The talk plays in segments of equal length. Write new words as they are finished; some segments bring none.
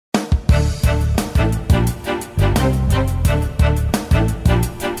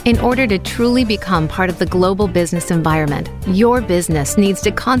In order to truly become part of the global business environment, your business needs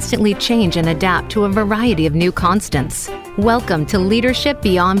to constantly change and adapt to a variety of new constants. Welcome to Leadership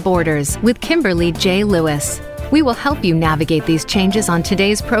Beyond Borders with Kimberly J. Lewis. We will help you navigate these changes on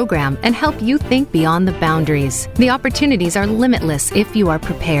today's program and help you think beyond the boundaries. The opportunities are limitless if you are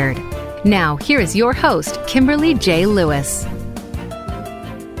prepared. Now, here is your host, Kimberly J. Lewis.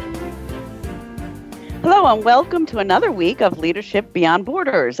 Hello and welcome to another week of Leadership Beyond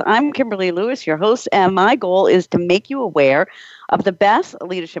Borders. I'm Kimberly Lewis, your host, and my goal is to make you aware of the best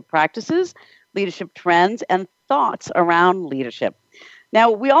leadership practices, leadership trends, and thoughts around leadership. Now,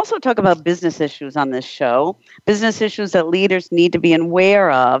 we also talk about business issues on this show, business issues that leaders need to be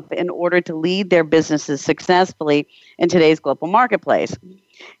aware of in order to lead their businesses successfully in today's global marketplace.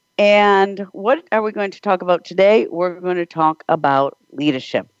 And what are we going to talk about today? We're going to talk about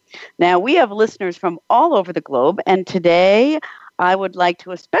leadership. Now, we have listeners from all over the globe, and today I would like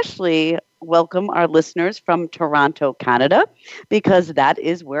to especially welcome our listeners from Toronto, Canada, because that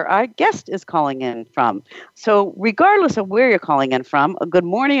is where our guest is calling in from. So regardless of where you're calling in from, a good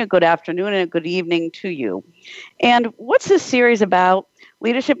morning, a good afternoon, and a good evening to you. And what's this series about?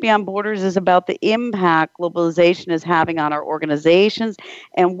 Leadership Beyond Borders is about the impact globalization is having on our organizations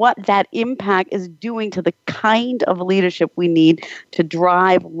and what that impact is doing to the kind of leadership we need to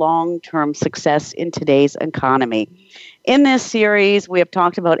drive long-term success in today's economy. In this series, we have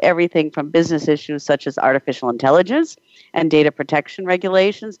talked about everything from business issues such as artificial intelligence and data protection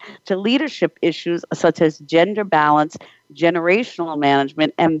regulations to leadership issues such as gender balance, generational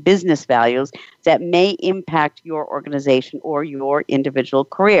management, and business values that may impact your organization or your individual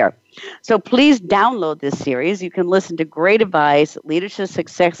career. So please download this series. You can listen to great advice, leadership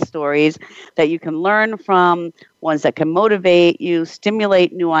success stories that you can learn from, ones that can motivate you,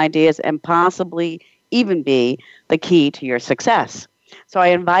 stimulate new ideas, and possibly even be the key to your success. So I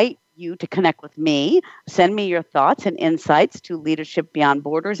invite you to connect with me. Send me your thoughts and insights to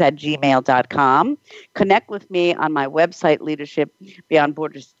leadershipbeyondborders@gmail.com. Connect with me on my website,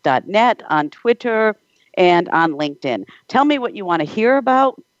 leadershipbeyondborders.net, on Twitter, and on LinkedIn. Tell me what you want to hear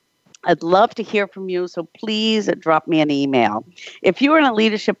about. I'd love to hear from you, so please drop me an email. If you're in a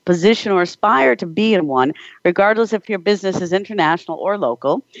leadership position or aspire to be in one, regardless if your business is international or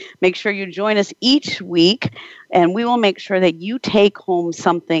local, make sure you join us each week, and we will make sure that you take home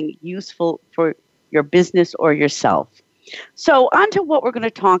something useful for your business or yourself. So on to what we're going to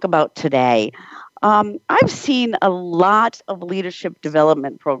talk about today. I've seen a lot of leadership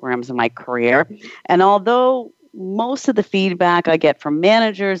development programs in my career, and although most of the feedback I get from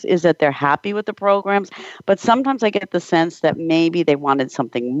managers is that they're happy with the programs, but sometimes I get the sense that maybe they wanted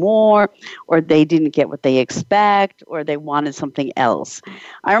something more, or they didn't get what they expect, or they wanted something else.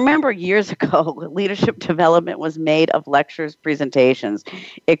 I remember years ago, leadership development was made of lectures, presentations.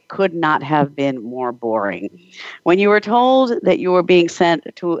 It could not have been more boring. When you were told that you were being sent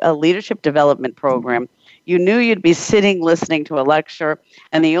to a leadership development program, you knew you'd be sitting listening to a lecture,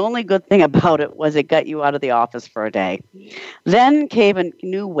 and the only good thing about it was it got you out of the office for a day. Then came a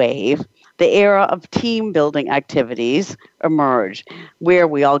new wave. The era of team building activities emerged, where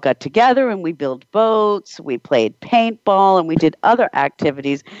we all got together and we built boats, we played paintball, and we did other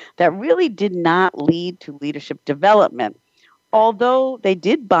activities that really did not lead to leadership development, although they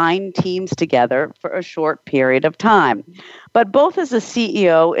did bind teams together for a short period of time. But both as a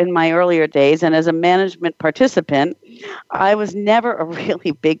CEO in my earlier days and as a management participant, I was never a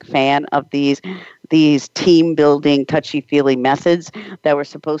really big fan of these team-building, touchy-feely methods that were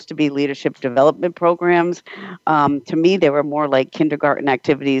supposed to be leadership development programs. To me, they were more like kindergarten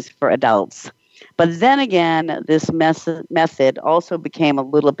activities for adults. But then again, this method also became a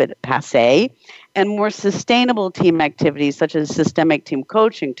little bit passé, and more sustainable team activities such as systemic team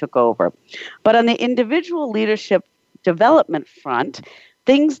coaching took over. But on the individual leadership development front,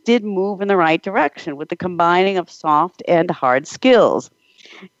 things did move in the right direction with the combining of soft and hard skills.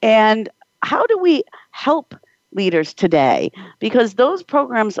 And how do we help leaders today? Because those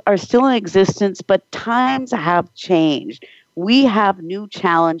programs are still in existence, but times have changed. We have new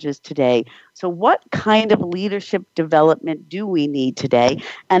challenges today. So what kind of leadership development do we need today?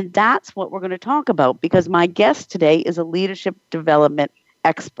 And that's what we're going to talk about, because my guest today is a leadership development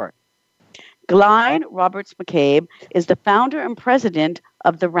expert. Glyne Roberts-McCabe is the founder and president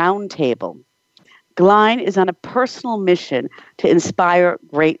of The Roundtable. Glyne is on a personal mission to inspire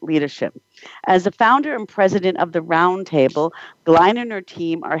great leadership. As the founder and president of The Roundtable, Glyne and her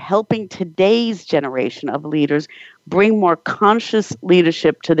team are helping today's generation of leaders bring more conscious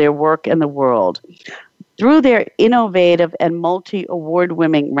leadership to their work and the world. Through their innovative and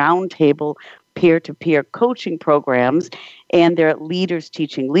multi-award-winning Roundtable peer-to-peer coaching programs and their Leaders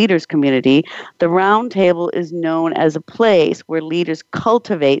Teaching Leaders community, the Roundtable is known as a place where leaders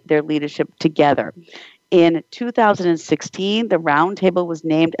cultivate their leadership together. In 2016, the Roundtable was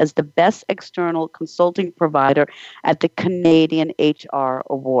named as the best external consulting provider at the Canadian HR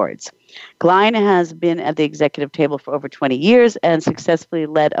Awards. Glyne has been at the executive table for over 20 years and successfully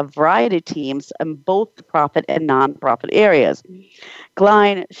led a variety of teams in both the profit and nonprofit areas.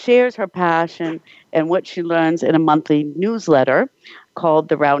 Glyne shares her passion and what she learns in a monthly newsletter called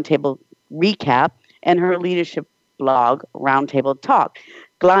the Roundtable Recap and her leadership blog, Roundtable Talk.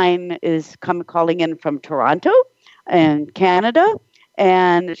 Glyne is calling in from Toronto in Canada,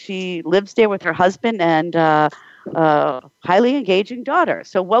 and she lives there with her husband and highly engaging daughter.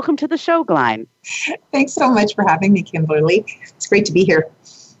 So welcome to the show, Glyne. Thanks so much for having me, Kimberly. It's great to be here.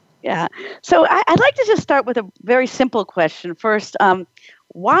 Yeah. So I'd like to just start with a very simple question. First,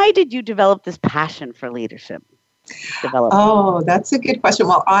 why did you develop this passion for leadership development? Oh, that's a good question.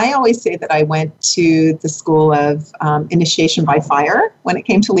 Well, I always say that I went to the school of initiation by fire when it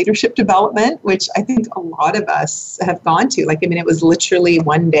came to leadership development, which I think a lot of us have gone to. It was literally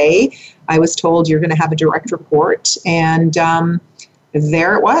one day I was told you're going to have a direct report, and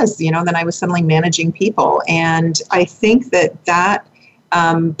there it was, then I was suddenly managing people. And I think that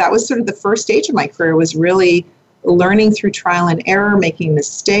was sort of the first stage of my career, was really learning through trial and error, making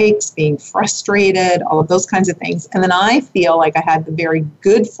mistakes, being frustrated, all of those kinds of things. And then I feel like I had the very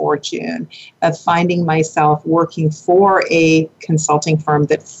good fortune of finding myself working for a consulting firm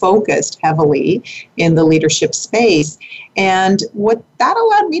that focused heavily in the leadership space. And what that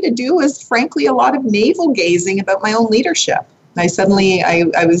allowed me to do was, frankly, a lot of navel gazing about my own leadership. I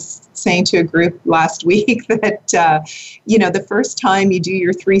was saying to a group last week that, the first time you do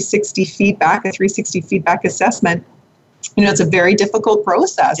your 360 feedback assessment, it's a very difficult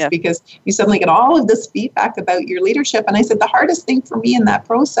process because you suddenly get all of this feedback about your leadership. And I said the hardest thing for me in that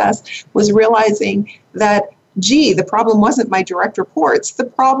process was realizing that, the problem wasn't my direct reports. The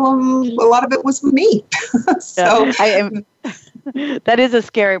problem, a lot of it was with me. That is a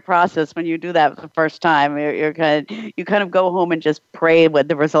scary process when you do that for the first time. You kind of go home and just pray when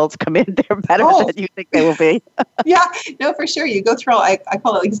the results come in, they're better than you think they will be. Yeah, no, for sure. You go through, I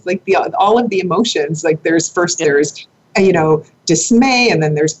call it all of the emotions. There's dismay, and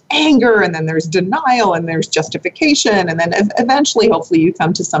then there's anger, and then there's denial, and there's justification, and then eventually, hopefully, you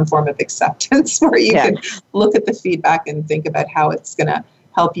come to some form of acceptance where you can look at the feedback and think about how it's going to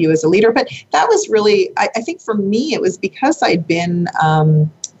help you as a leader. But that was really, I think for me, it was because I'd been,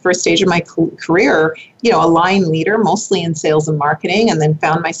 for a stage of my career, a line leader, mostly in sales and marketing, and then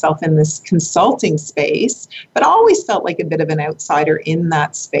found myself in this consulting space, but always felt like a bit of an outsider in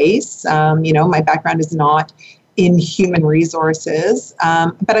that space. My background is not in human resources,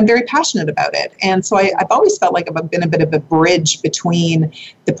 but I'm very passionate about it. And so I've always felt like I've been a bit of a bridge between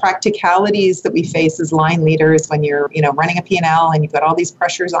the practicalities that we face as line leaders when you're, running a P&L and you've got all these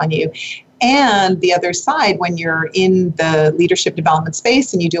pressures on you, and the other side when you're in the leadership development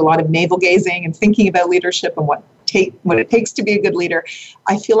space and you do a lot of navel gazing and thinking about leadership and what it takes to be a good leader.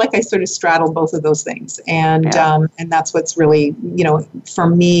 I feel like I sort of straddle both of those things. And that's what's really, for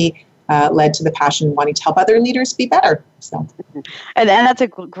me, led to the passion wanting to help other leaders be better. So, and that's a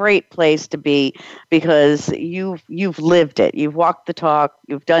great place to be, because you've lived it. You've walked the talk.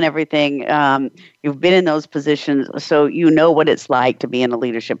 You've done everything. You've been in those positions, so you know what it's like to be in a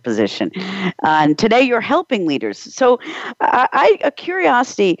leadership position. And today you're helping leaders. So, a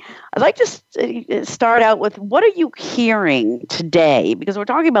curiosity. I'd like to start out with, what are you hearing today? Because we're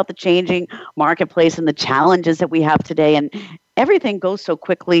talking about the changing marketplace and the challenges that we have today, and everything goes so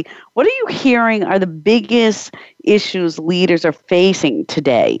quickly. What are you hearing are the biggest issues leaders are facing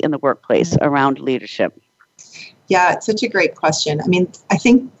today in the workplace around leadership? Yeah, it's such a great question. I mean, I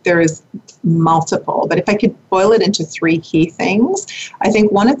think there's multiple, but if I could boil it into three key things, I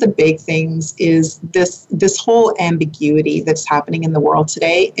think one of the big things is this whole ambiguity that's happening in the world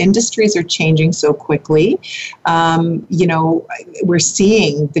today. Industries are changing so quickly. We're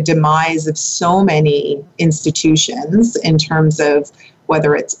seeing the demise of so many institutions in terms of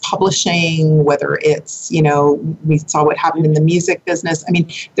whether it's publishing, whether it's, we saw what happened in the music business. I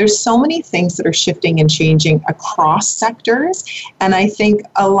mean, there's so many things that are shifting and changing across sectors. And I think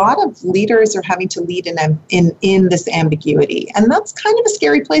a lot of leaders are having to lead in this ambiguity. And that's kind of a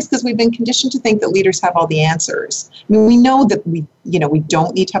scary place, because we've been conditioned to think that leaders have all the answers. I mean, we know that we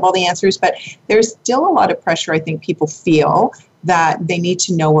don't need to have all the answers, but there's still a lot of pressure I think people feel that they need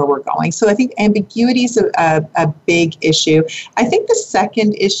to know where we're going. So I think ambiguity is a big issue. I think the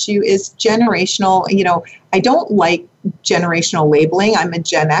second issue is generational. I don't like generational labeling. I'm a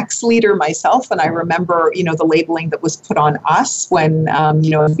Gen X leader myself, and I remember, the labeling that was put on us when,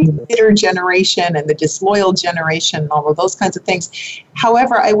 the bitter generation and the disloyal generation and all of those kinds of things.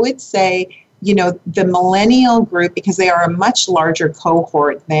 However, I would say, the millennial group, because they are a much larger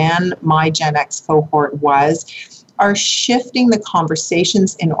cohort than my Gen X cohort was, are shifting the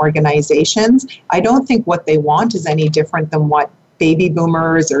conversations in organizations. I don't think what they want is any different than what baby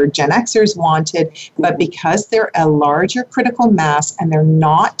boomers or Gen Xers wanted, but because they're a larger critical mass and they're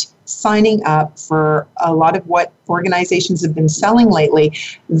not signing up for a lot of what organizations have been selling lately,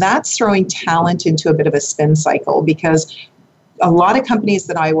 that's throwing talent into a bit of a spin cycle, because a lot of companies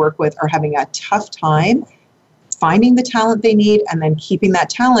that I work with are having a tough time finding the talent they need and then keeping that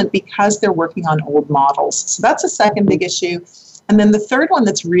talent because they're working on old models. So that's a second big issue. And then the third one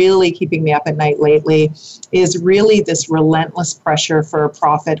that's really keeping me up at night lately is really this relentless pressure for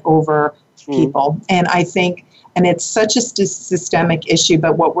profit over people. And I think, and it's such a systemic issue,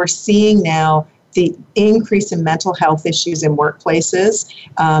 but what we're seeing now, the increase in mental health issues in workplaces,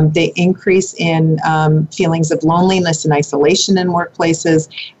 the increase in feelings of loneliness and isolation in workplaces,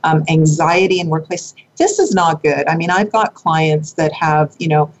 anxiety in workplaces. This is not good. I mean, I've got clients that have,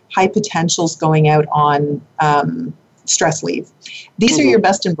 high potentials going out on stress leave. These are your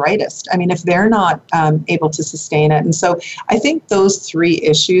best and brightest. I mean, if they're not able to sustain it. And so I think those three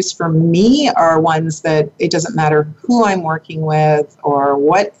issues for me are ones that it doesn't matter who I'm working with or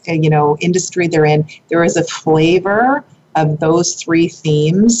what, industry they're in. There is a flavor of those three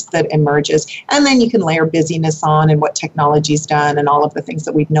themes that emerges. And then you can layer busyness on and what technology's done and all of the things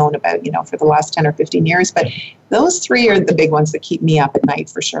that we've known about, for the last 10 or 15 years. But those three are the big ones that keep me up at night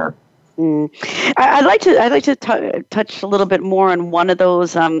for sure. I'd like to touch a little bit more on one of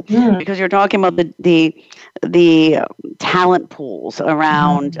those because you're talking about the talent pools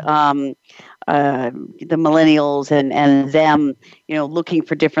around the millennials and them, looking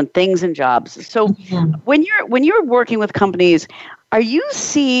for different things in jobs. So when you're working with companies, are you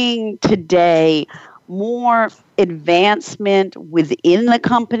seeing today more advancement within the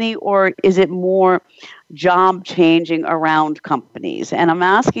company, or is it more job changing around companies? And I'm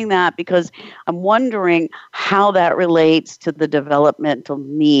asking that because I'm wondering how that relates to the developmental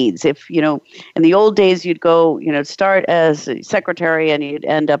needs. If, in the old days, you'd go, start as a secretary and you'd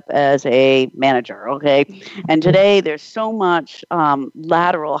end up as a manager, okay? And today there's so much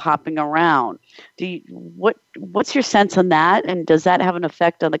lateral hopping around. What's your sense on that? And does that have an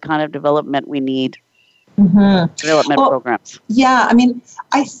effect on the kind of development we need? Development programs. Yeah, I mean,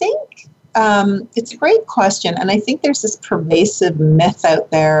 I think it's a great question. And I think there's this pervasive myth out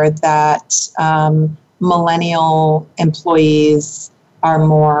there that millennial employees are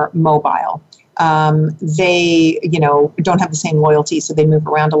more mobile. They, don't have the same loyalty, so they move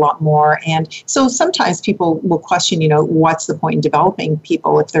around a lot more. And so sometimes people will question, what's the point in developing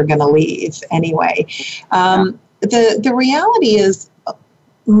people if they're going to leave anyway? The reality is,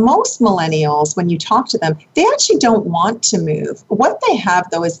 most millennials, when you talk to them, they actually don't want to move. What they have,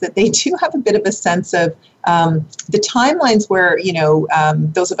 though, is that they do have a bit of a sense of the timelines where,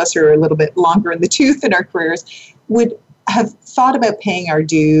 those of us who are a little bit longer in the tooth in our careers would have thought about paying our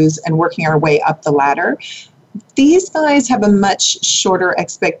dues and working our way up the ladder. These guys have a much shorter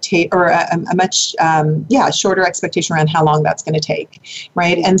expectation, or a much shorter expectation around how long that's going to take,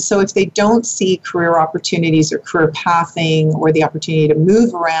 right? And so if they don't see career opportunities or career pathing or the opportunity to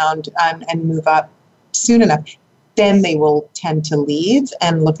move around and move up soon enough, then they will tend to leave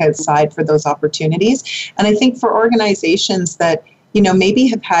and look outside for those opportunities. And I think for organizations that maybe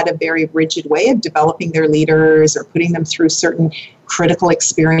have had a very rigid way of developing their leaders or putting them through certain critical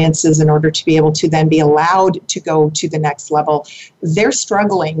experiences in order to be able to then be allowed to go to the next level, they're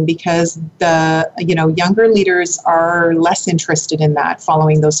struggling because the younger leaders are less interested in that,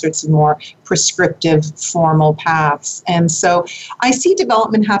 following those sorts of more prescriptive formal paths. And so I see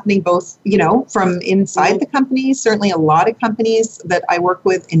development happening both, from inside the company. Certainly a lot of companies that I work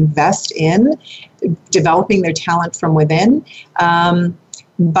with invest in developing their talent from within.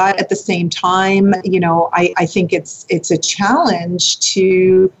 But at the same time, I think it's a challenge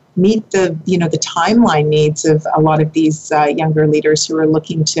to meet the timeline needs of a lot of these younger leaders who are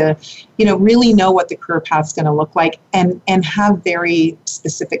looking to, really know what the career path's going to look like and have very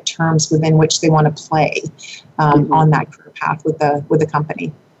specific terms within which they want to play on that career path with the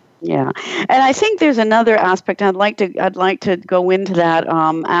company. Yeah, and I think there's another aspect. I'd like to go into that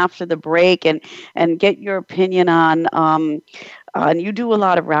after the break and get your opinion on And you do a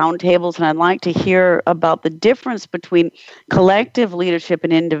lot of roundtables, and I'd like to hear about the difference between collective leadership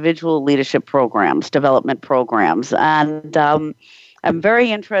and individual leadership programs, development programs. And I'm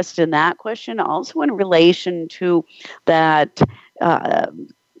very interested in that question, also in relation to that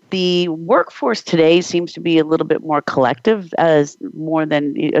the workforce today seems to be a little bit more collective, as more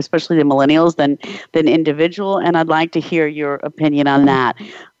than, especially the millennials, than individual. And I'd like to hear your opinion on that.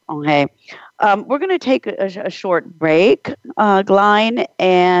 Okay. We're going to take a short break, Glyne,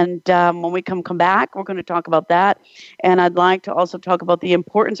 and when we come back, we're going to talk about that. And I'd like to also talk about the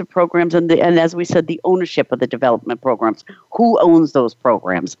importance of programs and as we said, the ownership of the development programs. Who owns those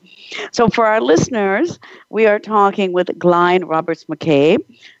programs? So for our listeners, we are talking with Glyne Roberts-McCabe.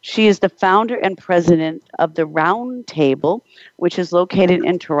 She is the founder and president of the Round Table, which is located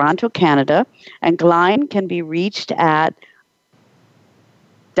in Toronto, Canada. And Glyne can be reached at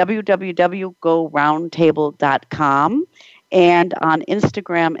www.goroundtable.com and on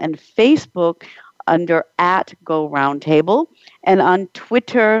Instagram and Facebook under @GoRoundtable and on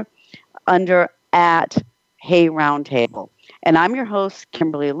Twitter under @HeyRoundtable. And I'm your host,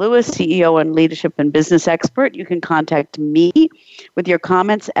 Kimberly Lewis, CEO and leadership and business expert. You can contact me with your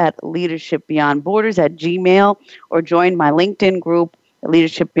comments at leadershipbeyondborders@gmail or join my LinkedIn group,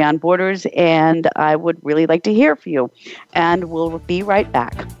 Leadership Beyond Borders, and I would really like to hear from you. And we'll be right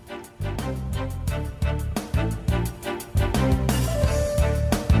back.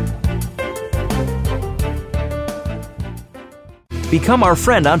 Become our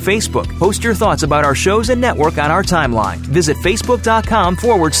friend on Facebook. Post your thoughts about our shows and network on our timeline. Visit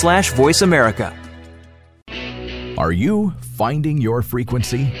facebook.com/Voice America. Are you finding your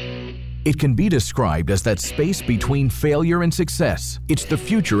frequency? It can be described as that space between failure and success. It's the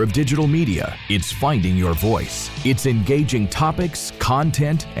future of digital media. It's finding your voice. It's engaging topics,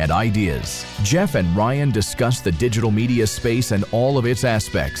 content, and ideas. Jeff and Ryan discuss the digital media space and all of its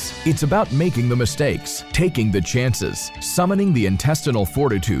aspects. It's about making the mistakes, taking the chances, summoning the intestinal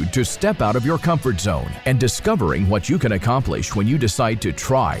fortitude to step out of your comfort zone, and discovering what you can accomplish when you decide to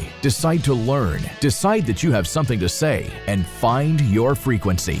try, decide to learn, decide that you have something to say, and find your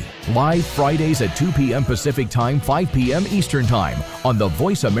frequency. Live Fridays at 2 p.m. Pacific Time, 5 p.m. Eastern Time on the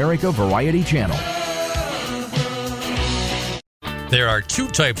Voice America Variety Channel. There are two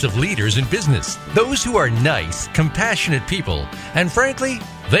types of leaders in business. Those who are nice, compassionate people, and frankly,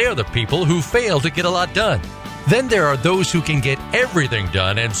 they are the people who fail to get a lot done. Then there are those who can get everything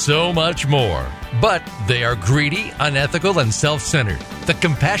done and so much more. But they are greedy, unethical, and self-centered. The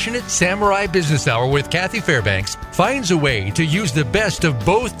Compassionate Samurai Business Hour with Kathy Fairbanks finds a way to use the best of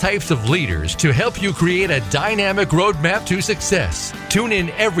both types of leaders to help you create a dynamic roadmap to success. Tune in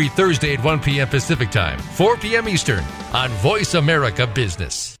every Thursday at 1 p.m. Pacific Time, 4 p.m. Eastern on Voice America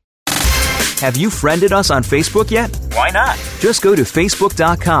Business. Have you friended us on Facebook yet? Why not? Just go to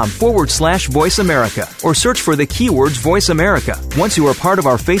facebook.com/Voice America or search for the keywords Voice America. Once you are part of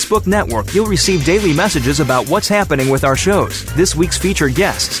our Facebook network, you'll receive daily messages about what's happening with our shows, this week's featured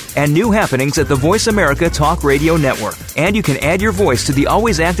guests, and new happenings at the Voice America Talk Radio Network. And you can add your voice to the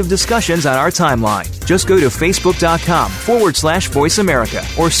always active discussions on our timeline. Just go to facebook.com/Voice America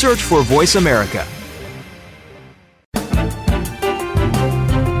or search for Voice America.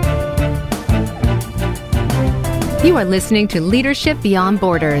 You are listening to Leadership Beyond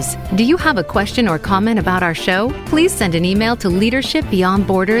Borders. Do you have a question or comment about our show? Please send an email to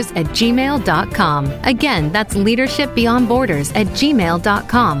leadershipbeyondborders@gmail.com. Again, that's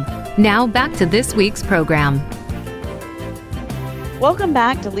leadershipbeyondborders@gmail.com. Now back to this week's program. Welcome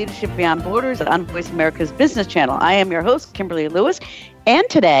back to Leadership Beyond Borders on Voice America's Business Channel. I am your host, Kimberly Lewis, and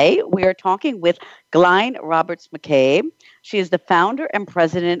today we are talking with Glyne Roberts-McCabe. She is the founder and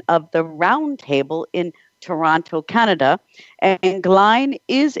president of the Round Table in Toronto, Canada, and Glyne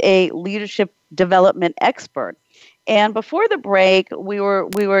is a leadership development expert. And before the break, we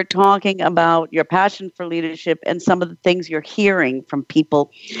were talking about your passion for leadership and some of the things you're hearing from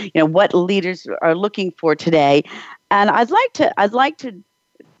people, what leaders are looking for today. And I'd like to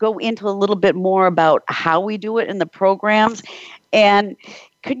go into a little bit more about how we do it in the programs. And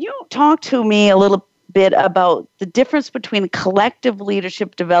could you talk to me a little bit about the difference between collective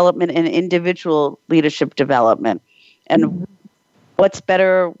leadership development and individual leadership development, and what's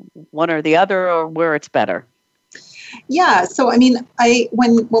better, one or the other, or where it's better? Yeah. So, I mean,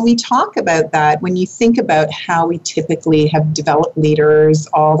 when we talk about that, when you think about how we typically have developed leaders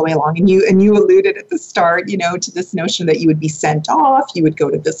all the way along, and you alluded at the start, to this notion that you would be sent off, you would go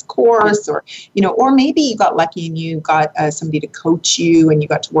to this course, or maybe you got lucky and you got somebody to coach you and you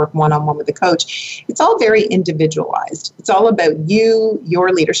got to work one-on-one with the coach. It's all very individualized. It's all about you,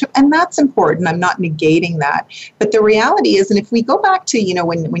 your leadership, and that's important. I'm not negating that. But the reality is, and if we go back to,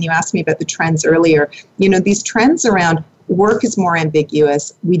 when you asked me about the trends earlier, these trends around work is more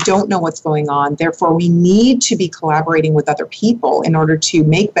ambiguous. We don't know what's going on. Therefore, we need to be collaborating with other people in order to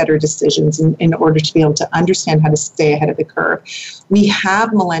make better decisions and in order to be able to understand how to stay ahead of the curve. We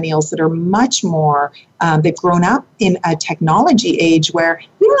have millennials that are much more, they've grown up in a technology age where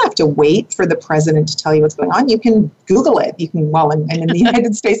you don't have to wait for the president to tell you what's going on. You can Google it. You can, and in the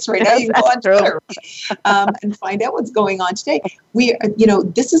United States right now, you can go on Twitter and find out what's going on today.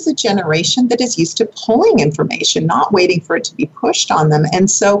 This is a generation that is used to pulling information, not waiting for it to be pushed on them. And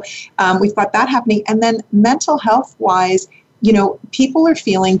so we've got that happening. And then mental health wise, people are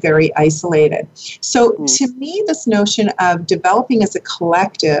feeling very isolated. So to me, this notion of developing as a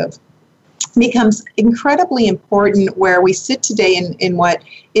collective becomes incredibly important, where we sit today in what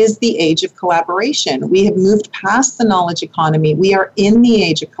is the age of collaboration. We have moved past the knowledge economy. We are in the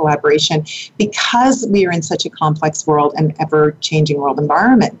age of collaboration because we are in such a complex world and ever-changing world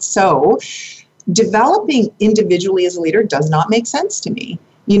environment. So developing individually as a leader does not make sense to me.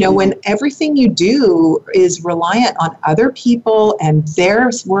 When everything you do is reliant on other people and their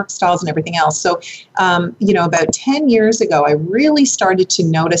work styles and everything else. So, about 10 years ago, I really started to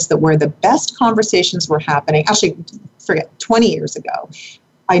notice that where the best conversations were happening, 20 years ago,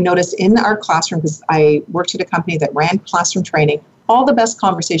 I noticed in our classroom, because I worked at a company that ran classroom training, all the best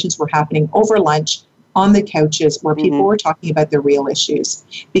conversations were happening over lunch on the couches where people were talking about their real issues.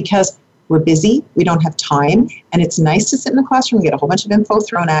 Because we're busy, we don't have time, and it's nice to sit in the classroom and get a whole bunch of info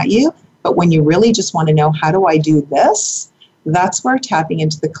thrown at you. But when you really just want to know, how do I do this? That's where tapping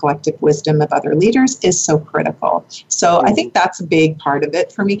into the collective wisdom of other leaders is so critical. So I think that's a big part of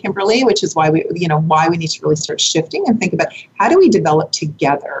it for me, Kimberly, which is why we need to really start shifting and think about how do we develop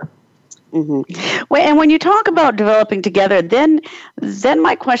together. Mm-hmm. Well, and when you talk about developing together, then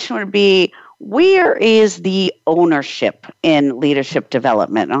my question would be, where is the ownership in leadership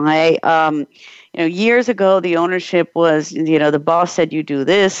development? Years ago, the ownership was, the boss said you do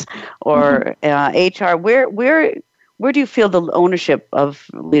this, or HR. Where do you feel the ownership of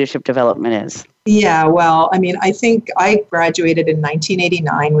leadership development is? Yeah, well, I think I graduated in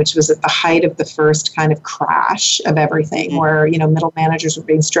 1989, which was at the height of the first kind of crash of everything, where, middle managers were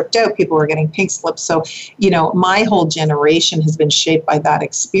being stripped out, people were getting pink slips. So, my whole generation has been shaped by that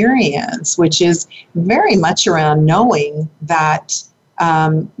experience, which is very much around knowing that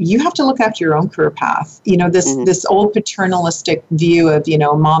you have to look after your own career path. This old paternalistic view of,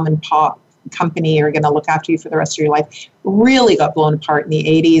 mom and pop company are going to look after you for the rest of your life really got blown apart in the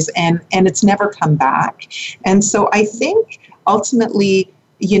 80s, and it's never come back. And so I think ultimately,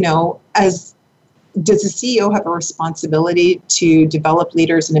 does the CEO have a responsibility to develop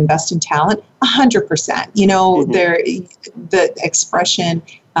leaders and invest in talent? 100%. The expression,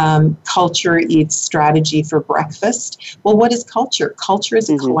 culture eats strategy for breakfast. Well, what is culture? Culture is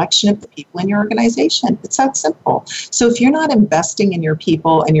a collection of the people in your organization. It's that simple. So if you're not investing in your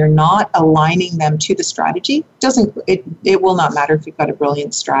people and you're not aligning them to the strategy, it will not matter if you've got a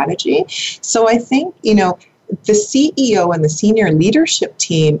brilliant strategy. So I think, the CEO and the senior leadership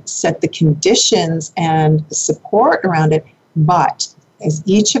team set the conditions and the support around it. But as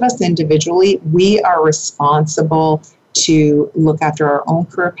each of us individually, we are responsible to look after our own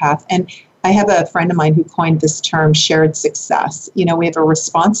career path. And I have a friend of mine who coined this term shared success. We have a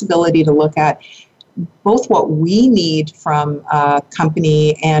responsibility to look at both what we need from a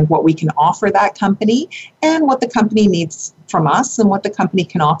company and what we can offer that company, and what the company needs from us and what the company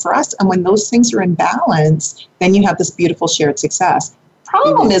can offer us. And when those things are in balance, then you have this beautiful shared success.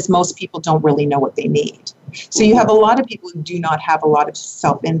 Problem is, most people don't really know what they need. So you have a lot of people who do not have a lot of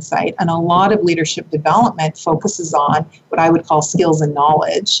self-insight, and a lot of leadership development focuses on what I would call skills and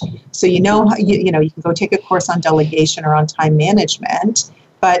knowledge. So you can go take a course on delegation or on time management,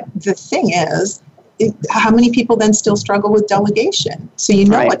 but the thing is, how many people then still struggle with delegation? So you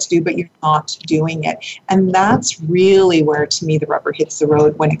know what to do, but you're not doing it. And that's really where, to me, the rubber hits the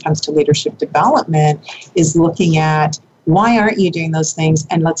road when it comes to leadership development, is looking at why aren't you doing those things?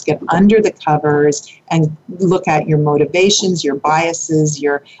 And let's get under the covers and look at your motivations, your biases,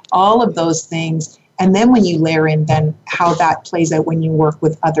 all of those things. And then when you layer in then how that plays out when you work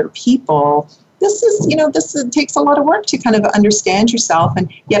with other people, this takes a lot of work to kind of understand yourself.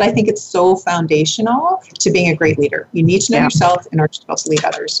 And yet I think it's so foundational to being a great leader. You need to know yourself in order to be able to lead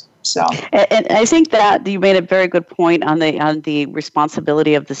others. So, and I think that you made a very good point on the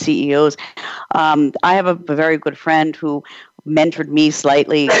responsibility of the CEOs. I have a very good friend who mentored me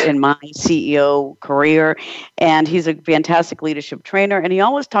slightly in my CEO career, and he's a fantastic leadership trainer. And he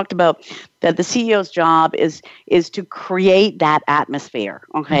always talked about that the CEO's job is to create that atmosphere.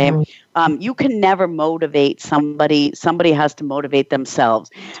 Okay, you can never motivate somebody. Somebody has to motivate themselves,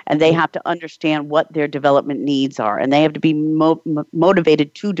 and they have to understand what their development needs are, and they have to be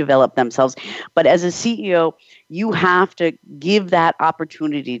motivated to develop themselves. But as a CEO, you have to give that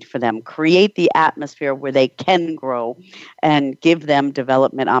opportunity for them, create the atmosphere where they can grow and give them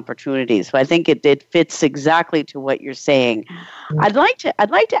development opportunities. So I think it fits exactly to what you're saying. I'd like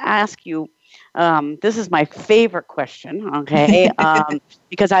to ask you, this is my favorite question, okay,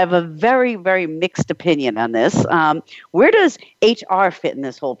 because I have a very, very mixed opinion on this. Where does HR fit in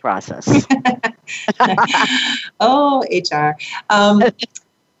this whole process? Oh, HR.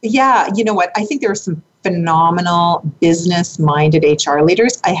 Yeah, you know what? I think there are some phenomenal business-minded HR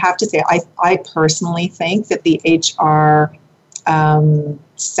leaders. I have to say, I personally think that the HR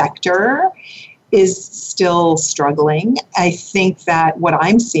sector is still struggling. I think that what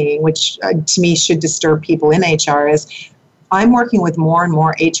I'm seeing, which to me should disturb people in HR, is I'm working with more and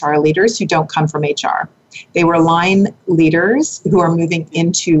more HR leaders who don't come from HR. They were line leaders who are moving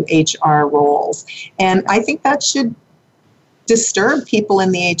into HR roles. And I think that should disturb people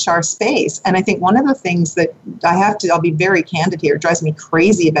in the HR space. And I think one of the things that I'll be very candid here, drives me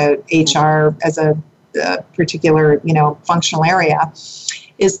crazy about HR as a particular, functional area,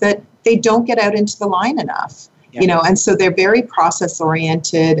 is that they don't get out into the line enough. And so they're very process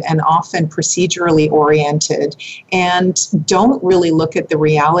oriented and often procedurally oriented, and don't really look at the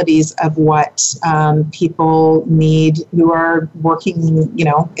realities of what people need who are working,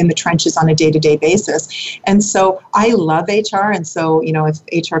 in the trenches on a day-to-day basis. And so I love HR. And so, if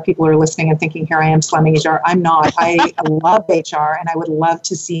HR people are listening and thinking, here I am slamming HR, I'm not. I love HR, and I would love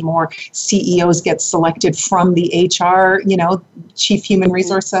to see more CEOs get selected from the HR, Chief Human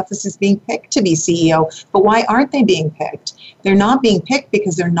Resource Officers being picked to be CEO. But why aren't they being picked? They're not being picked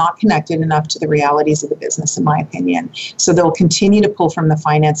because they're not connected enough to the realities of the business, in my opinion. So they'll continue to pull from the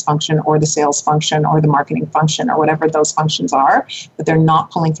finance function or the sales function or the marketing function or whatever those functions are, but they're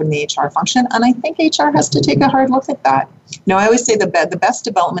not pulling from the HR function. And I think HR has to take a hard look at that. I always say the best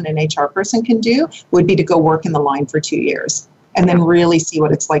development an HR person can do would be to go work in the line for 2 years, and then really see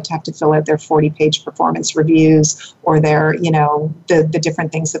what it's like to have to fill out their 40-page performance reviews or their, the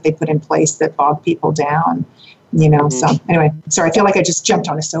different things that they put in place that bog people down. So anyway, sorry, I feel like I just jumped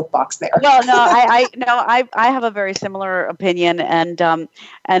on a soapbox there. Well, no, I have a very similar opinion, and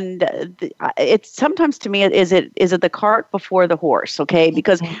it's sometimes to me, is it the cart before the horse? Okay,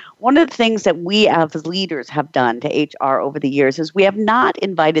 because one of the things that we as leaders have done to HR over the years is we have not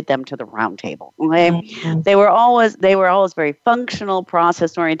invited them to the round table. Okay, they were always very functional,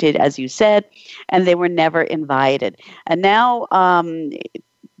 process oriented, as you said, and they were never invited. And now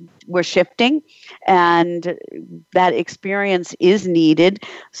we're shifting, and that experience is needed.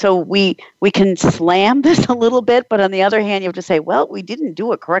 So we can slam this a little bit, but on the other hand, you have to say, well, we didn't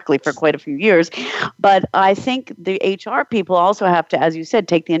do it correctly for quite a few years. But I think the HR people also have to, as you said,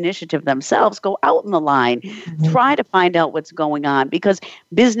 take the initiative themselves, go out in the line, try to find out what's going on, because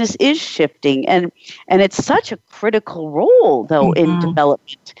business is shifting, and it's such a critical role, though, in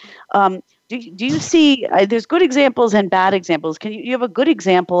development. Do you see, there's good examples and bad examples. You have a good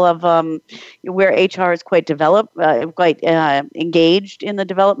example of where HR is quite developed, quite engaged in the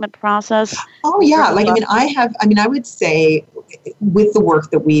development process? Oh, yeah. I would say with the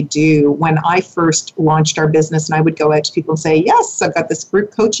work that we do, when I first launched our business, and I would go out to people and say, yes, I've got this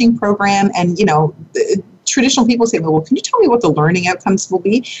group coaching program. And, traditional people say, well, can you tell me what the learning outcomes will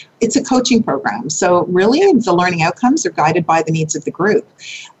be? It's a coaching program. So really, the learning outcomes are guided by the needs of the group.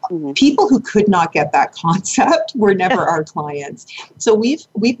 People who could not get that concept were never our clients. So we've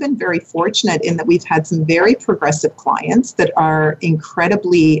been very fortunate in that we've had some very progressive clients that are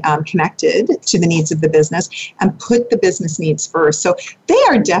incredibly connected to the needs of the business and put the business needs first. So they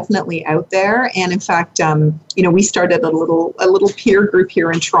are definitely out there. And in fact, we started a little peer group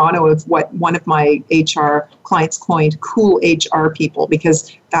here in Toronto of what one of my HR clients coined cool HR people,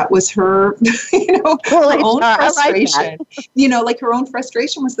 because that was her, her own frustration. Her own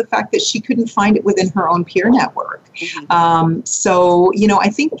frustration was the fact that she couldn't find it within her own peer network. So, I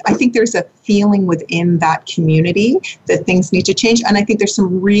think there's a feeling within that community that things need to change. And I think there's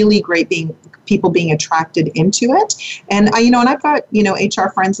some really great people being attracted into it. And I've got, HR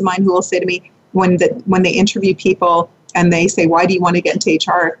friends of mine who will say to me, when they interview people and they say, why do you want to get into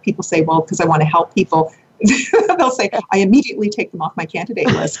HR? People say, well, because I want to help people. They'll say, I immediately take them off my candidate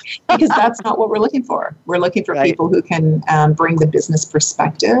list, because that's not what we're looking for. We're looking for people who can bring the business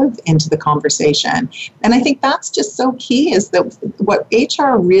perspective into the conversation. And I think that's just so key, is that what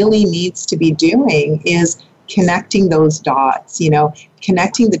HR really needs to be doing is connecting those dots,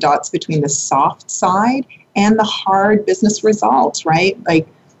 connecting the dots between the soft side and the hard business results, right? Like,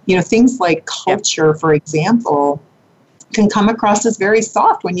 things like culture, for example, can come across as very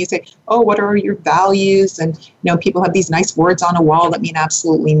soft when you say, oh, what are your values? And, people have these nice words on a wall that mean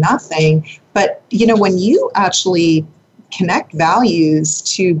absolutely nothing. But, when you actually connect values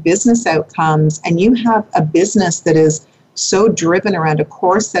to business outcomes, and you have a business that is so driven around a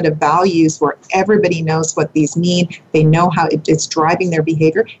core set of values where everybody knows what these mean, they know how it's driving their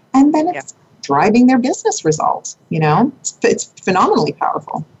behavior, and then it's driving their business results, it's phenomenally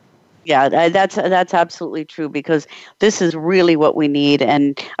powerful. Yeah, that's absolutely true, because this is really what we need,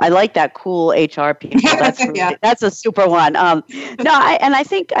 and I like that cool HR people. That's really, that's a super one. I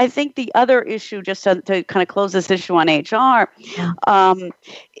think the other issue, just to kind of close this issue on HR,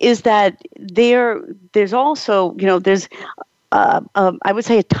 is that there's also there's I would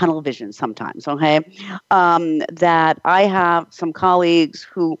say a tunnel vision sometimes. Okay, that I have some colleagues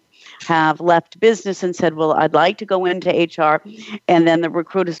who have left business and said, well, I'd like to go into HR. And then the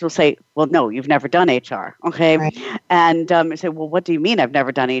recruiters will say, well, no, you've never done HR. Okay. Right. And I say, well, what do you mean I've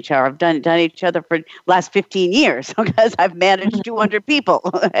never done HR? I've done each other for the last 15 years because I've managed 200 people.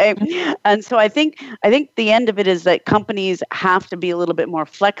 Okay. And so I think the end of it is that companies have to be a little bit more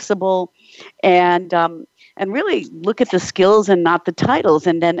flexible and really look at the skills and not the titles,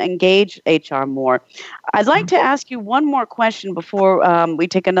 and then engage HR more. I'd like to ask you one more question before we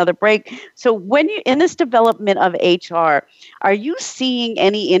take another break. So when you in this development of HR, are you seeing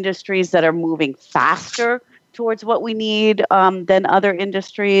any industries that are moving faster towards what we need than other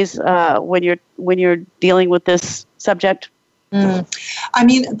industries when you're dealing with this subject? I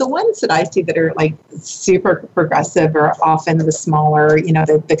mean, the ones that I see that are like super progressive are often the smaller,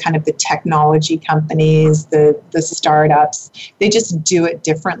 the kind of the technology companies, the startups. They just do it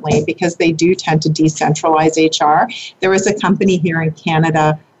differently because they do tend to decentralize HR. There was a company here in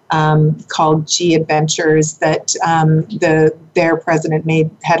Canada called G Adventures that their president made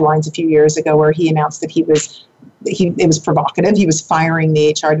headlines a few years ago, where he announced that it was provocative. He was firing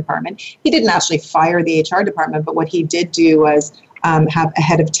the HR department. He didn't actually fire the HR department, but what he did do was have a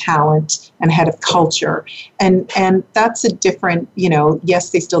head of talent and a head of culture. And that's a different, yes,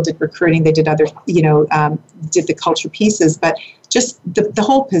 they still did recruiting. They did other, did the culture pieces, but just the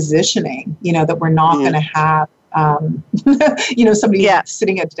whole positioning, that we're not going to have, somebody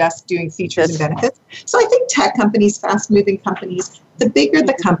sitting at a desk doing features and benefits. So I think tech companies, fast-moving companies, the bigger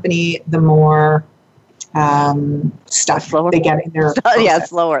the company, the more stuff they get in their process,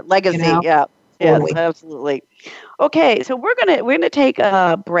 slower legacy. Totally. Yes, absolutely. Okay, so we're gonna take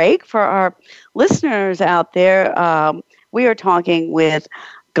a break for our listeners out there. We are talking with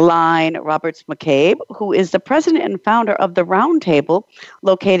Glyne Roberts-McCabe, who is the president and founder of the Roundtable,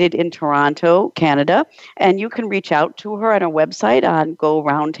 located in Toronto, Canada. And you can reach out to her on her website on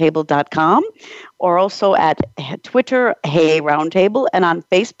goroundtable.com, or also at Twitter, Hey Roundtable, and on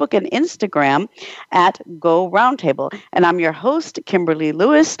Facebook and Instagram at Go Roundtable. And I'm your host, Kimberly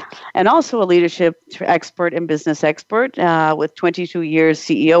Lewis, and also a leadership expert and business expert with 22 years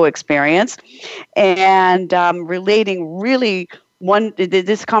CEO experience, and relating really.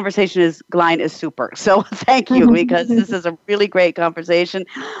 This conversation Glyne is super. So thank you, because this is a really great conversation.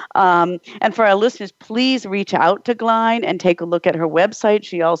 And for our listeners, please reach out to Glyne and take a look at her website.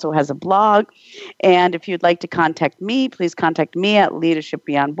 She also has a blog. And if you'd like to contact me, please contact me at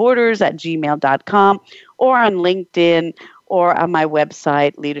leadershipbeyondborders@gmail.com, or on LinkedIn, or on my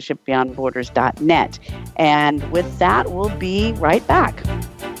website, leadershipbeyondborders.net. And with that, we'll be right back.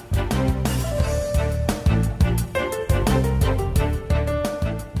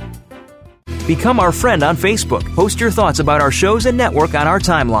 Become our friend on Facebook. Post your thoughts about our shows and network on our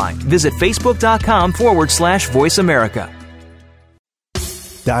timeline. Visit facebook.com/Voice America.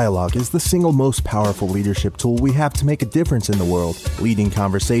 Dialogue is the single most powerful leadership tool we have to make a difference in the world. Leading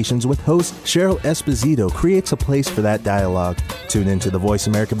Conversations with host Cheryl Esposito creates a place for that dialogue. Tune into the Voice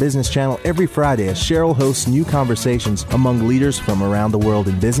America Business Channel every Friday as Cheryl hosts new conversations among leaders from around the world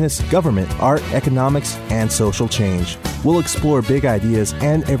in business, government, art, economics, and social change. We'll explore big ideas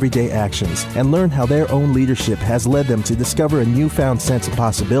and everyday actions and learn how their own leadership has led them to discover a newfound sense of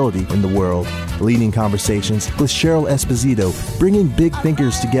possibility in the world. Leading Conversations with Cheryl Esposito, bringing big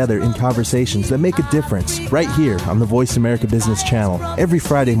thinkers together in conversations that make a difference right here on the Voice America Business Channel every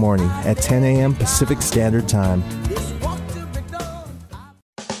Friday morning at 10 a.m. Pacific Standard Time.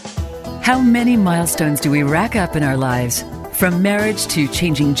 How many milestones do we rack up in our lives? From marriage to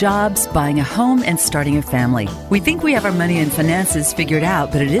changing jobs, buying a home, and starting a family. We think we have our money and finances figured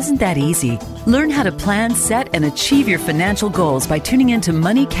out, but it isn't that easy. Learn how to plan, set, and achieve your financial goals by tuning into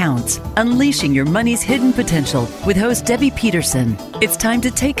Money Counts, Unleashing Your Money's Hidden Potential with host Debbie Peterson. It's time to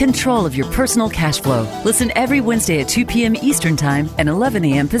take control of your personal cash flow. Listen every Wednesday at 2 p.m. Eastern Time and 11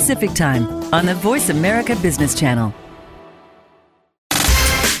 a.m. Pacific Time on the Voice America Business Channel.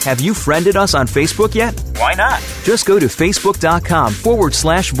 Have you friended us on Facebook yet? Why not? Just go to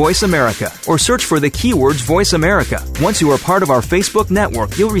facebook.com/Voice America or search for the keywords Voice America. Once you are part of our Facebook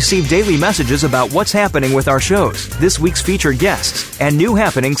network, you'll receive daily messages about what's happening with our shows, this week's featured guests, and new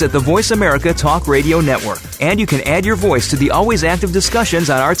happenings at the Voice America Talk Radio Network. And you can add your voice to the always active discussions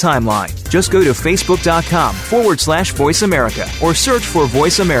on our timeline. Just go to facebook.com/Voice America or search for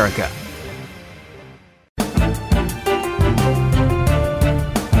Voice America.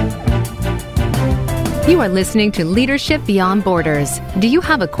 You are listening to Leadership Beyond Borders. Do you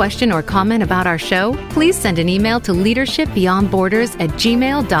have a question or comment about our show? Please send an email to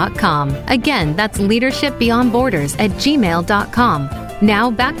leadershipbeyondborders@gmail.com. Again, that's leadershipbeyondborders@gmail.com.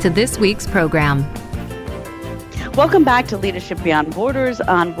 Now back to this week's program. Welcome back to Leadership Beyond Borders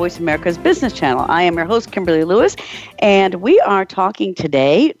on Voice America's Business Channel. I am your host, Kimberly Lewis, and we are talking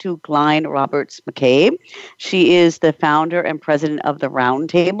today to Glyne Roberts McCabe. She is the founder and president of the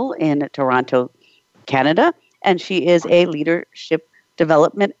Roundtable in Toronto, Canada, and she is a leadership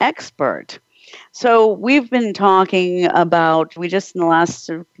development expert. So we've been talking about, in the last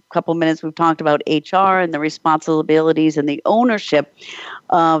couple minutes, we've talked about HR and the responsibilities and the ownership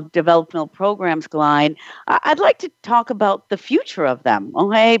of developmental programs, Glyne. I'd like to talk about the future of them,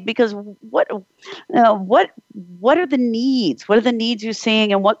 okay? Because what are the needs? What are the needs you're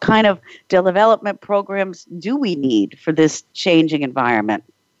seeing, and what kind of development programs do we need for this changing environment?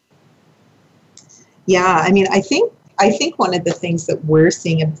 Yeah, I mean, I think one of the things that we're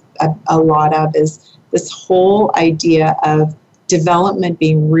seeing a lot of is this whole idea of development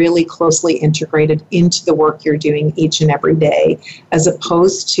being really closely integrated into the work you're doing each and every day, as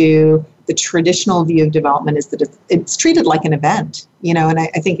opposed to the traditional view of development is that it's treated like an event, you know. And I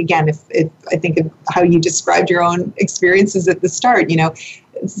think, again, if I think of how you described your own experiences at the start, you know,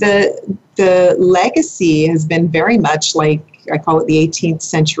 the legacy has been very much like, I call it the 18th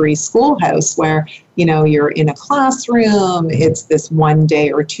century schoolhouse, where, you know, you're in a classroom, it's this 1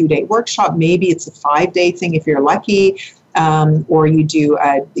 day or 2 day workshop, maybe it's a 5 day thing if you're lucky, or you do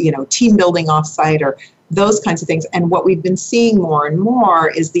a, team building offsite or those kinds of things. And what we've been seeing more and more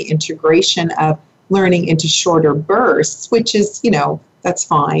is the integration of learning into shorter bursts, which is, that's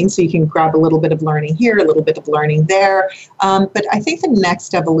fine. So you can grab a little bit of learning here, a little bit of learning there. But I think the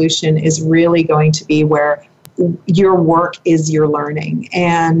next evolution is really going to be where your work is your learning.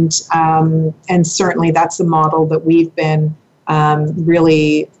 And certainly that's the model that we've been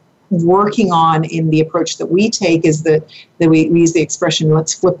really working on in the approach that we take, is that we use the expression,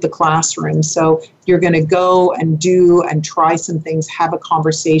 let's flip the classroom. So you're going to go and do and try some things, have a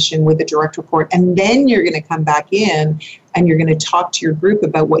conversation with a direct report, and then you're going to come back in and you're going to talk to your group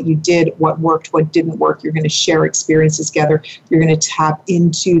about what you did, what worked, what didn't work. You're going to share experiences together. You're going to tap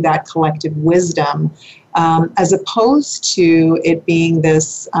into that collective wisdom, as opposed to it being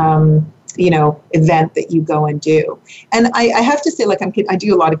this event that you go and do. And I have to say, I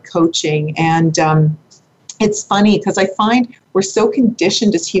do a lot of coaching, and it's funny because I find we're so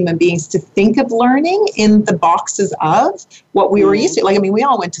conditioned as human beings to think of learning in the boxes of what we were used to. We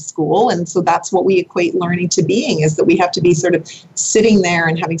all went to school, and so that's what we equate learning to being, is that we have to be sort of sitting there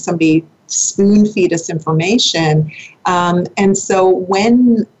and having somebody spoon feed us information. And so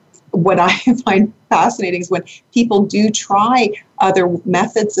what I find fascinating is when people do try other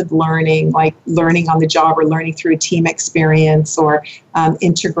methods of learning, like learning on the job or learning through a team experience, or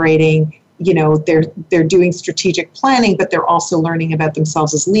integrating, they're doing strategic planning, but they're also learning about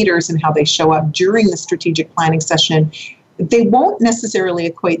themselves as leaders and how they show up during the strategic planning session. They won't necessarily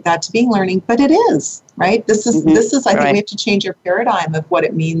equate that to being learning, but it is, right? This is I think we have to change our paradigm of what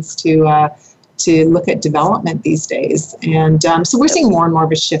it means to look at development these days. And so we're seeing more and more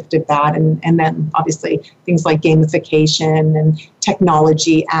of a shift of that. And then obviously things like gamification and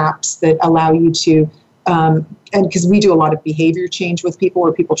technology apps that allow you to, and because we do a lot of behavior change with people,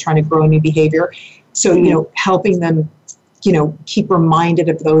 or people trying to grow a new behavior. So, helping them, keep reminded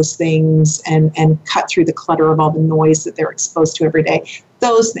of those things and cut through the clutter of all the noise that they're exposed to every day.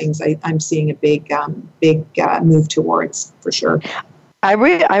 Those things I'm seeing a big move towards, for sure. I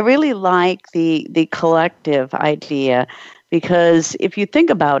really like the collective idea, because if you think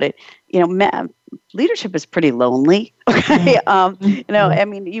about it, leadership is pretty lonely. Okay, I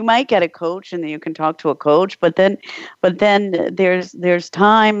mean, you might get a coach, and then you can talk to a coach, but then there's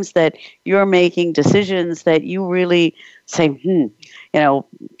times that you're making decisions that you really say,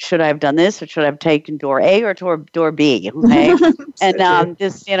 should I have done this, or should I have taken door A or door B? Okay, and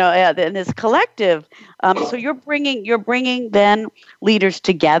this collective. So you're bringing then leaders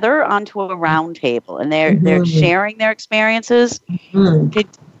together onto a round table, and they're sharing their experiences.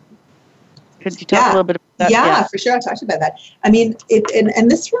 Could you talk a little bit about that? Yeah, for sure. I talked about that. I mean, and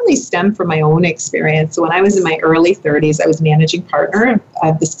this really stemmed from my own experience. So when I was in my early 30s, I was managing partner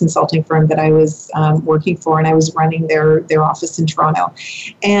of this consulting firm that I was working for, and I was running their office in Toronto.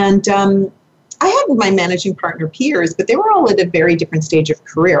 And I had my managing partner peers, but they were all at a very different stage of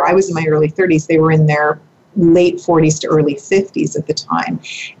career. I was in my early 30s. They were in their late 40s to early 50s at the time.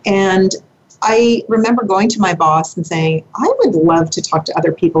 And I remember going to my boss and saying, I would love to talk to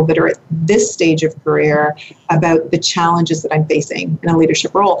other people that are at this stage of career about the challenges that I'm facing in a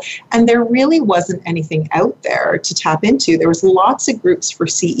leadership role. And there really wasn't anything out there to tap into. There was lots of groups for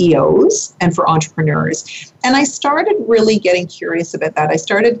CEOs and for entrepreneurs. And I started really getting curious about that. I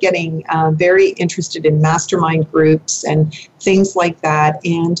started getting very interested in mastermind groups and things like that.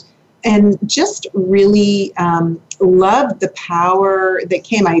 And just really loved the power that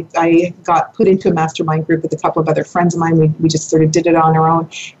came. I got put into a mastermind group with a couple of other friends of mine. We just sort of did it on our own.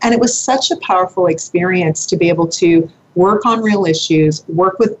 And it was such a powerful experience to be able to work on real issues,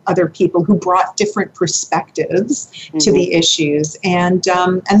 work with other people who brought different perspectives to the issues. And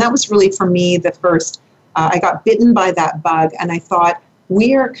that was really, for me, the first, I got bitten by that bug, and I thought,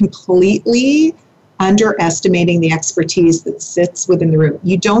 we are completely underestimating the expertise that sits within the room.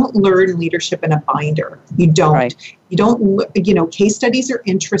 You don't learn leadership in a binder. You don't. Right. You don't, case studies are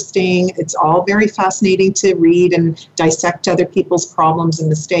interesting. It's all very fascinating to read and dissect other people's problems and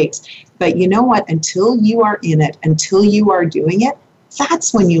mistakes. But you know what? Until you are in it, until you are doing it,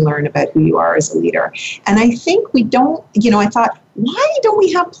 that's when you learn about who you are as a leader. And I think we don't, I thought, why don't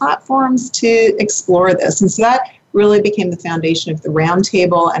we have platforms to explore this? And so that really became the foundation of the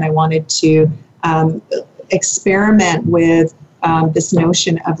roundtable. And I wanted to experiment with this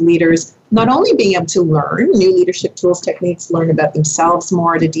notion of leaders not only being able to learn new leadership tools, techniques, learn about themselves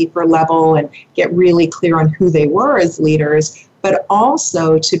more at a deeper level and get really clear on who they were as leaders, but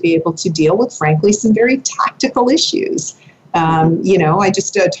also to be able to deal with, frankly, some very tactical issues. I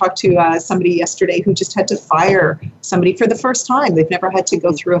just talked to somebody yesterday who just had to fire somebody for the first time. They've never had to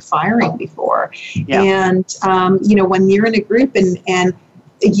go through a firing before. Yeah. And, when you're in a group and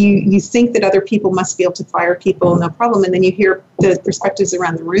you think that other people must be able to fire people, no problem. And then you hear the perspectives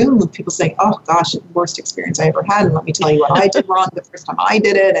around the room of people saying, oh, gosh, worst experience I ever had. And let me tell you what I did wrong the first time I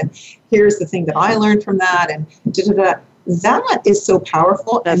did it. And here's the thing that I learned from that. And that is so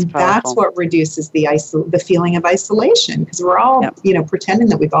powerful. That's what reduces the feeling of isolation, because we're all, pretending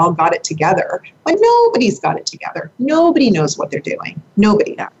that we've all got it together. But nobody's got it together. Nobody knows what they're doing.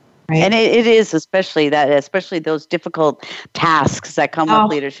 Nobody. Yeah. Right. And it is especially those difficult tasks that come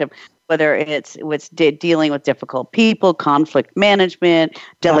with leadership, whether it's dealing with difficult people, conflict management,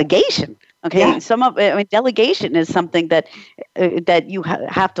 delegation. Okay, delegation is something that you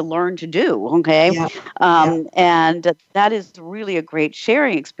have to learn to do. Okay, and that is really a great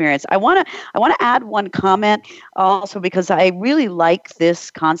sharing experience. I want to add one comment also, because I really like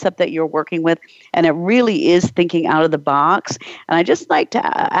this concept that you're working with, and it really is thinking out of the box. And I just like to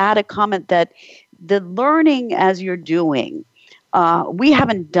add a comment that the learning as you're doing. We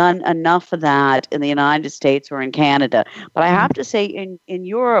haven't done enough of that in the United States or in Canada. But I have to say in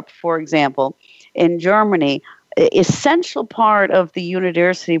Europe, for example, in Germany, essential part of the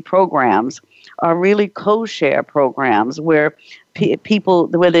university programs are really co-share programs where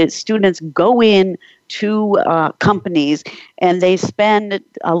where the students go in to companies and they spend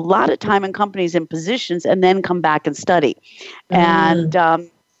a lot of time in companies in positions and then come back and study. And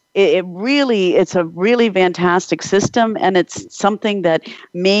it's a really fantastic system, and it's something that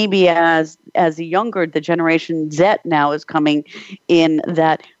maybe as the Generation Z now is coming in,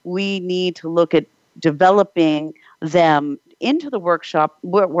 that we need to look at developing them into the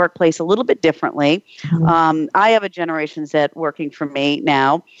workplace a little bit differently. I have a Generation Z working for me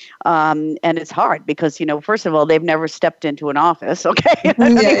now, and it's hard because, first of all, they've never stepped into an office, okay?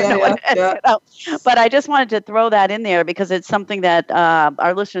 But I just wanted to throw that in there because it's something that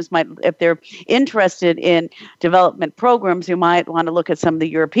our listeners might, if they're interested in development programs, you might want to look at some of the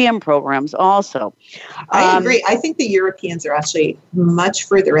European programs also. I agree. I think the Europeans are actually much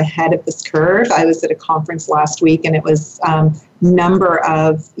further ahead of this curve. I was at a conference last week, and it was number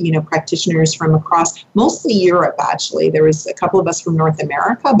of, practitioners from across, mostly Europe, actually. There was a couple of us from North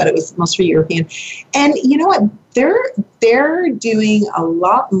America, but it was mostly European. And you know what? They're doing a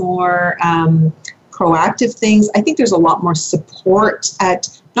lot more proactive things. I think there's a lot more support at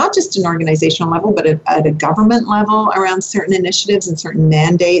not just an organizational level, but at a government level around certain initiatives and certain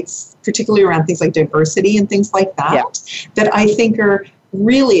mandates, particularly around things like diversity and things like that, that I think are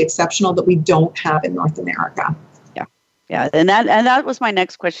really exceptional that we don't have in North America. Yeah, and that was my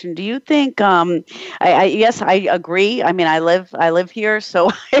next question. Do you think? Yes, I agree. I mean, I live here, so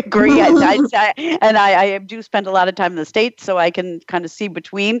I agree. I do spend a lot of time in the States, so I can kind of see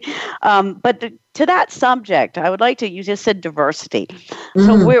between. But to that subject, I would like to. You just said diversity,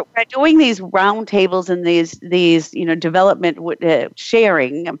 so we're doing these roundtables and these development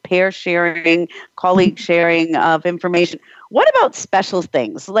sharing, peer sharing, colleague sharing of information. What about special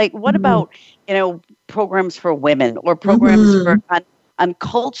things? Like, what about programs for women or programs for on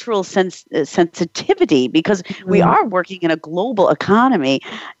cultural sensitivity? Because we are working in a global economy,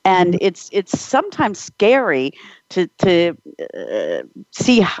 and it's sometimes scary to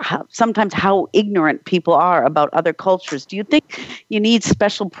see sometimes how ignorant people are about other cultures. Do you think you need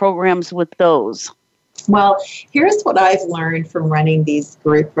special programs with those? Well, here's what I've learned from running these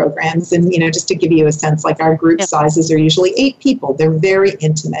group programs. And, just to give you a sense, like our group sizes are usually 8 people. They're very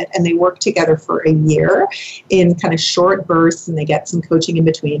intimate and they work together for a year in kind of short bursts, and they get some coaching in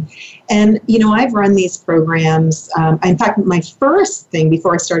between. And, I've run these programs. In fact, my first thing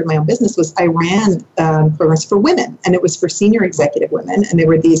before I started my own business was I ran programs for women, and it was for senior executive women. And there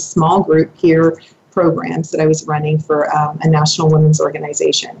were these small group peer programs that I was running for a national women's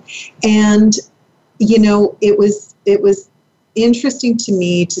organization. And it was interesting to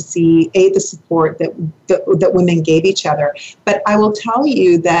me to see the support that women gave each other. But I will tell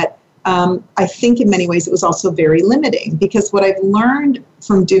you that I think in many ways it was also very limiting, because what I've learned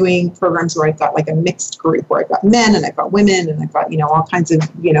from doing programs where I've got like a mixed group, where I've got men and I've got women and I've got all kinds of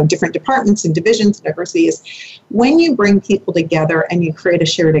different departments and divisions, diversity, is when you bring people together and you create a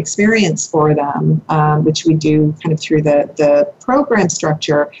shared experience for them, which we do kind of through the program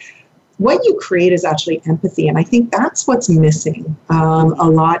structure. What you create is actually empathy. And I think that's what's missing a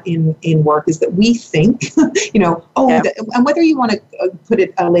lot in work, is that we think, and whether you want to put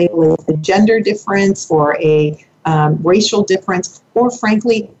it a label as a gender difference or a racial difference, or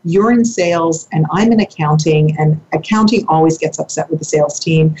frankly, you're in sales and I'm in accounting, and accounting always gets upset with the sales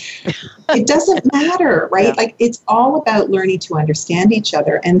team. It doesn't matter, right? Yeah. Like, it's all about learning to understand each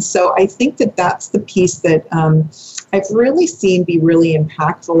other. And so I think that that's the piece that I've really seen be really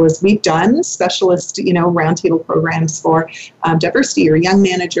impactful, is we've done specialist, roundtable programs for diversity or young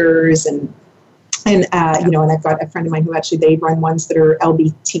managers, and I've got a friend of mine who actually, they run ones that are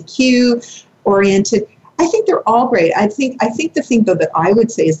LGBTQ oriented. I think they're all great. I think the thing, though, that I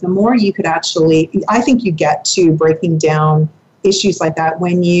would say is the more you could actually, I think you get to breaking down issues like that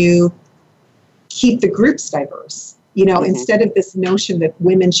when you keep the groups diverse, instead of this notion that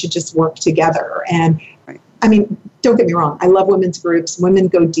women should just work together. And I mean, don't get me wrong, I love women's groups. Women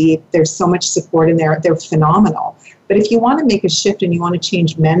go deep. There's so much support in there. They're phenomenal. But if you want to make a shift and you want to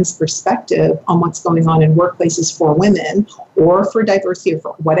change men's perspective on what's going on in workplaces for women or for diversity or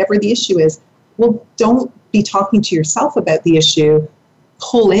for whatever the issue is, well, don't be talking to yourself about the issue.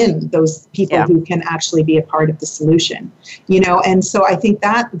 Pull in those people who can actually be a part of the solution, And so I think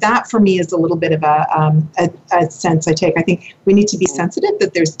that for me is a little bit of a sense I take. I think we need to be sensitive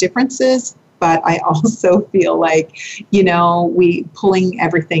that there's differences, but I also feel like, we pulling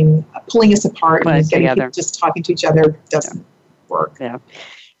us apart and getting people just talking to each other doesn't work. Yeah.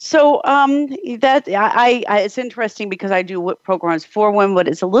 So it's interesting, because I do programs for women, but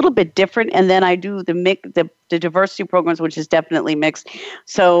it's a little bit different, and then I do the diversity programs, which is definitely mixed.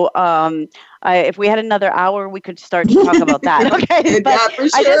 So if we had another hour, we could start to talk about that. Okay, but for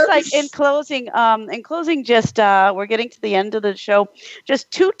sure. I just like in closing, just we're getting to the end of the show. Just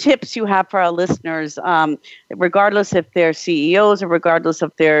 2 tips you have for our listeners, regardless if they're CEOs or regardless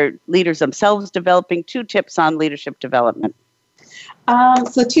if they're leaders themselves, developing 2 tips on leadership development.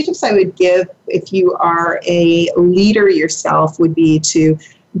 So 2 tips I would give if you are a leader yourself would be to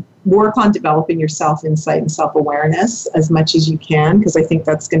work on developing your self-insight and self-awareness as much as you can, because I think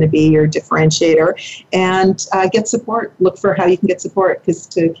that's going to be your differentiator. And get support. Look for how you can get support, because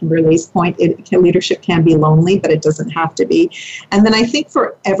to Kimberly's point, leadership can be lonely, but it doesn't have to be. And then I think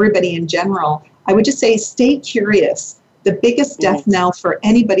for everybody in general, I would just say stay curious. The biggest death knell for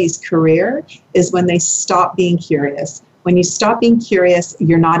anybody's career is when they stop being curious. When you stop being curious,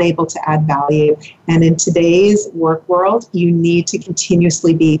 you're not able to add value. And in today's work world, you need to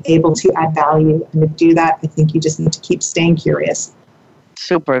continuously be able to add value. And to do that, I think you just need to keep staying curious.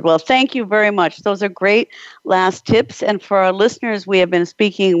 Super. Well, thank you very much. Those are great last tips. And for our listeners, we have been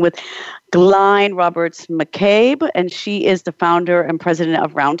speaking with Glyne Roberts McCabe, and she is the founder and president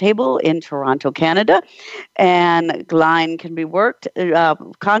of Roundtable in Toronto, Canada. And Glyne can be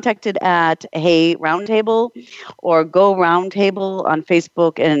contacted at Hey Roundtable or Go Roundtable on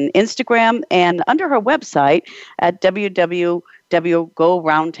Facebook and Instagram, and under her website at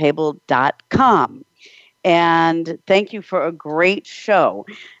www.goroundtable.com. And thank you for a great show.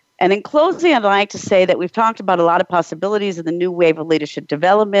 And in closing, I'd like to say that we've talked about a lot of possibilities in the new wave of leadership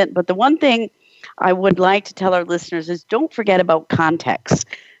development, but the one thing I would like to tell our listeners is don't forget about context,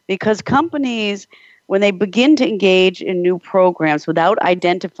 because companies, when they begin to engage in new programs without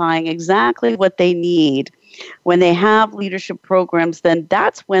identifying exactly what they need, when they have leadership programs, then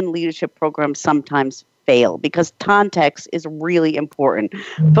that's when leadership programs sometimes fail, because context is really important.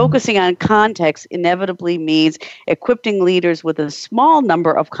 Mm-hmm. Focusing on context inevitably means equipping leaders with a small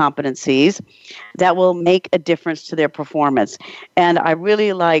number of competencies that will make a difference to their performance. And I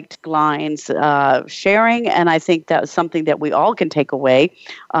really liked Glyne's sharing, and I think that was something that we all can take away,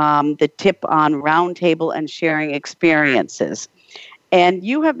 the tip on Roundtable and sharing experiences. And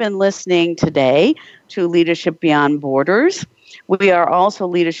you have been listening today to Leadership Beyond Borders. We are also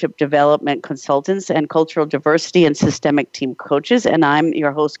leadership development consultants and cultural diversity and systemic team coaches, and I'm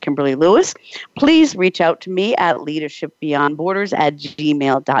your host, Kimberly Lewis. Please reach out to me at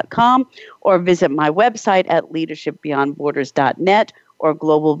leadershipbeyondborders@gmail.com or visit my website at leadershipbeyondborders.net or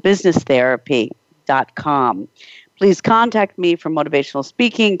globalbusinesstherapy.com. Please contact me for motivational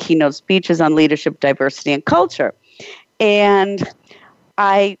speaking, keynote speeches on leadership, diversity, and culture. And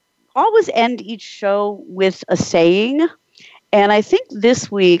I always end each show with a saying. And I think this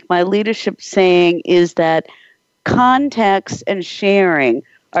week, my leadership saying is that context and sharing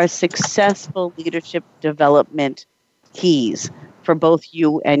are successful leadership development keys for both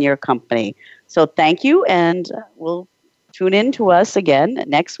you and your company. So thank you, and we'll tune in to us again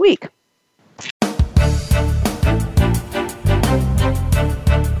next week.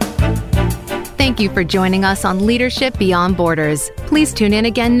 Thank you for joining us on Leadership Beyond Borders. Please tune in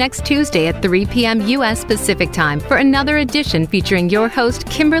again next Tuesday at 3 p.m. U.S. Pacific Time for another edition featuring your host,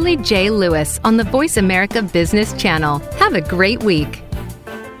 Kimberly J. Lewis, on the Voice America Business Channel. Have a great week.